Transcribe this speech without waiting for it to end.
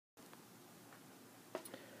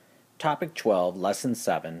Topic 12, Lesson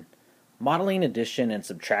 7, Modeling Addition and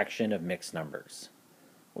Subtraction of Mixed Numbers.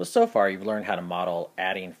 Well, so far you've learned how to model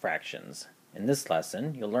adding fractions. In this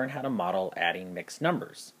lesson, you'll learn how to model adding mixed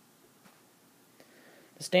numbers.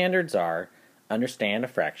 The standards are understand a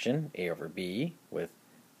fraction, a over b, with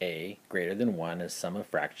a greater than 1 as sum of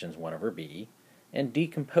fractions 1 over b, and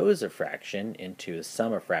decompose a fraction into a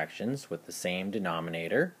sum of fractions with the same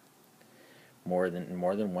denominator more than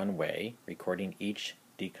one way, recording each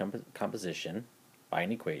decomposition by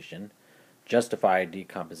an equation, justify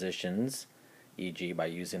decompositions, e.g. by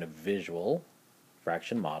using a visual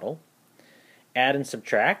fraction model, add and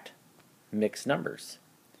subtract mixed numbers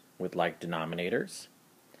with like denominators,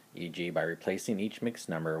 e.g. by replacing each mixed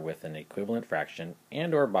number with an equivalent fraction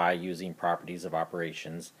and or by using properties of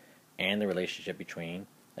operations and the relationship between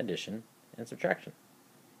addition and subtraction.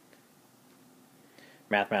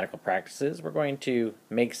 Mathematical practices, we're going to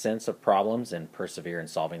make sense of problems and persevere in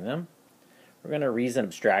solving them. We're going to reason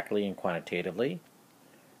abstractly and quantitatively.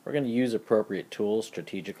 We're going to use appropriate tools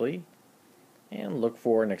strategically and look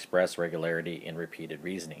for and express regularity in repeated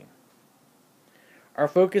reasoning. Our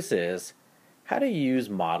focus is how to use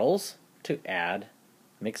models to add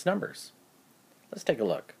mixed numbers. Let's take a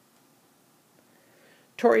look.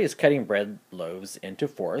 Tori is cutting bread loaves into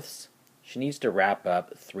fourths. She needs to wrap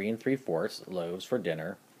up 3 3/4 loaves for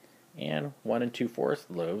dinner and 1 2/4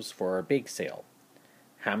 loaves for a bake sale.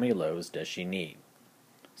 How many loaves does she need?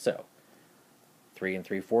 So, 3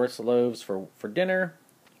 3/4 loaves for dinner,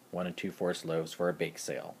 1 2/4 loaves for a bake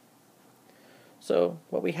sale. So,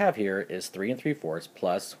 what we have here is 3 3/4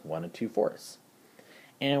 plus 1 2/4.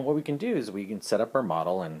 And what we can do is we can set up our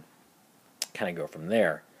model and kind of go from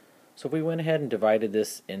there. So if we went ahead and divided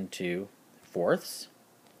this into fourths,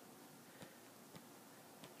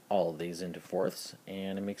 all of these into fourths,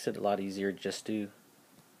 and it makes it a lot easier just to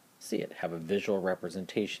see it, have a visual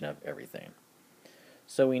representation of everything.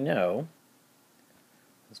 So we know,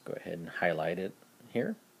 let's go ahead and highlight it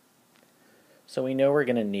here. So we know we're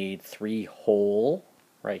going to need 3 whole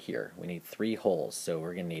right here. We need 3 wholes. So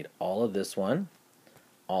we're going to need all of this one,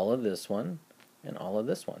 all of this one, and all of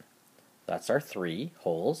this one. That's our 3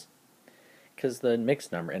 wholes. Because the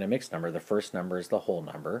mixed number, in a mixed number, the first number is the whole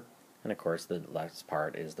number, and of course the last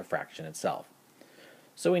part is the fraction itself.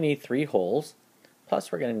 So we need 3 wholes,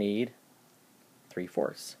 plus we're going to need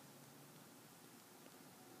 3/4.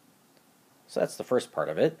 So that's the first part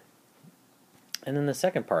of it. And then the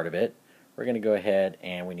second part of it, we're going to go ahead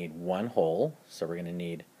and we need 1 whole, so we're going to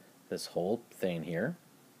need this whole thing here.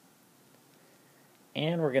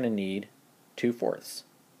 And we're going to need 2/4.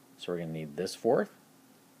 So we're going to need this fourth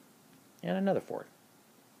and another fourth.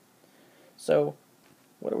 So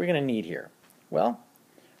what are we going to need here? Well,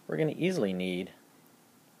 we're going to easily need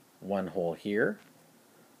 1 whole here,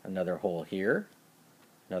 another whole here,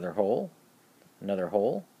 another whole, another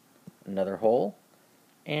whole, another whole,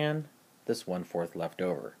 and this 1/4 left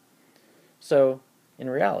over. So in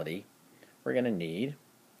reality, we're going to need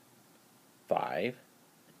 5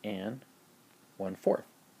 and 1/4.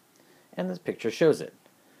 And this picture shows it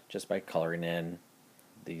just by coloring in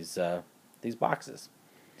these boxes.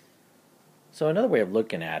 So another way of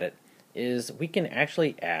looking at it is we can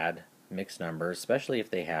actually add mixed numbers, especially if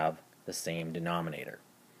they have the same denominator.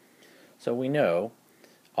 So we know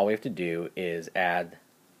all we have to do is add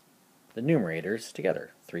the numerators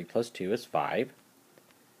together. 3 plus 2 is 5,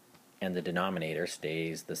 and the denominator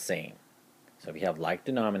stays the same. So if you have like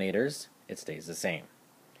denominators, it stays the same.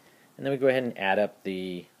 And then we go ahead and add up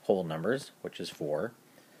the whole numbers, which is 4.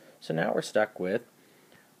 So now we're stuck with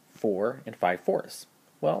 4 and 5/4.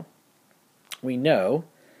 Well, we know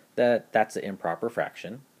that that's an improper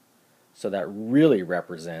fraction, so that really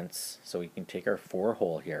represents, so we can take our 4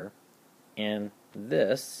 whole here, and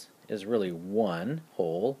this is really 1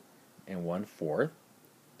 whole and 1/4,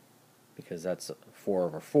 because that's 4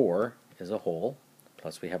 over 4 is a whole,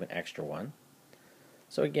 plus we have an extra one.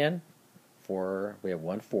 So again, we have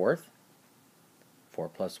 1/4, 4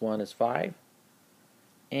 plus 1 is 5,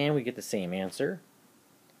 and we get the same answer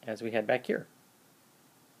as we had back here.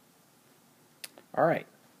 Alright,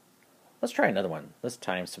 let's try another one, this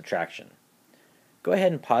time subtraction. Go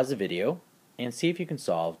ahead and pause the video and see if you can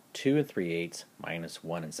solve 2 3/8 minus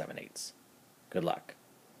 1 7/8. Good luck.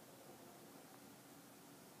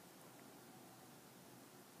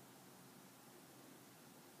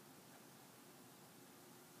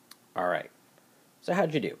 Alright, so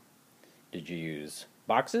how'd you do? Did you use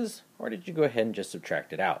boxes, or did you go ahead and just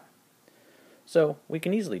subtract it out? So we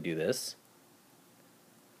can easily do this.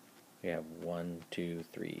 We have 1, 2,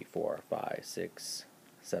 3, 4, 5, 6,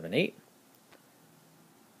 7, 8.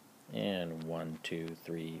 And 1, 2,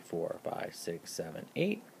 3, 4, 5, 6, 7,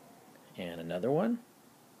 8. And another one.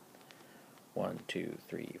 1, 2,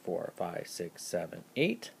 3, 4, 5, 6, 7,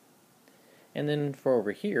 8. And then for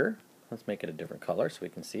over here, let's make it a different color so we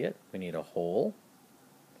can see it. We need a hole.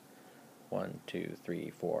 1, 2, 3,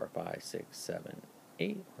 4, 5, 6, 7,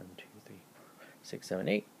 8. 1, 2, 3, 4, 6, 7,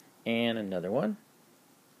 8. And another one.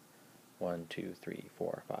 1, 2, 3,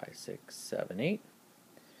 4, 5, 6, 7, 8.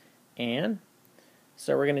 And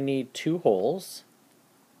so we're going to need 2 holes.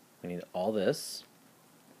 We need all this.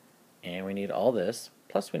 And we need all this.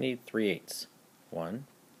 Plus we need 3/8. 1,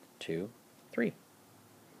 2, 3.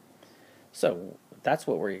 So that's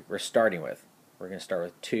what we're starting with. We're going to start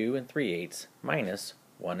with 2 3/8 minus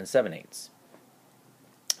 1 7/8.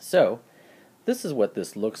 So this is what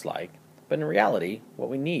this looks like, but in reality what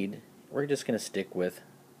we need, we're just going to stick with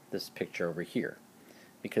this picture over here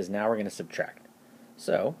because now we're going to subtract.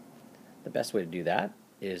 So the best way to do that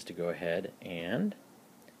is to go ahead and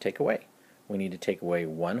take away. We need to take away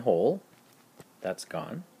 1 whole, that's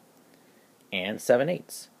gone, and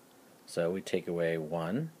 7/8. So we take away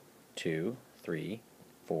 1, 2, 3,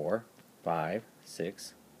 4, 5,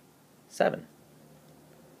 6, 7.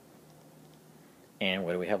 And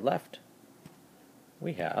what do we have left?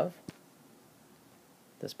 We have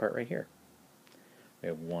this part right here. We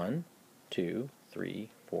have 1, 2, 3,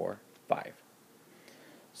 4, 5.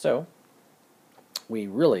 So we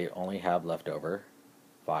really only have left over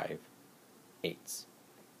 5/8.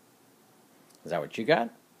 Is that what you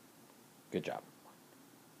got? Good job.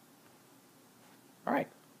 Alright,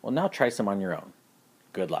 well now try some on your own.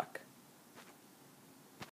 Good luck.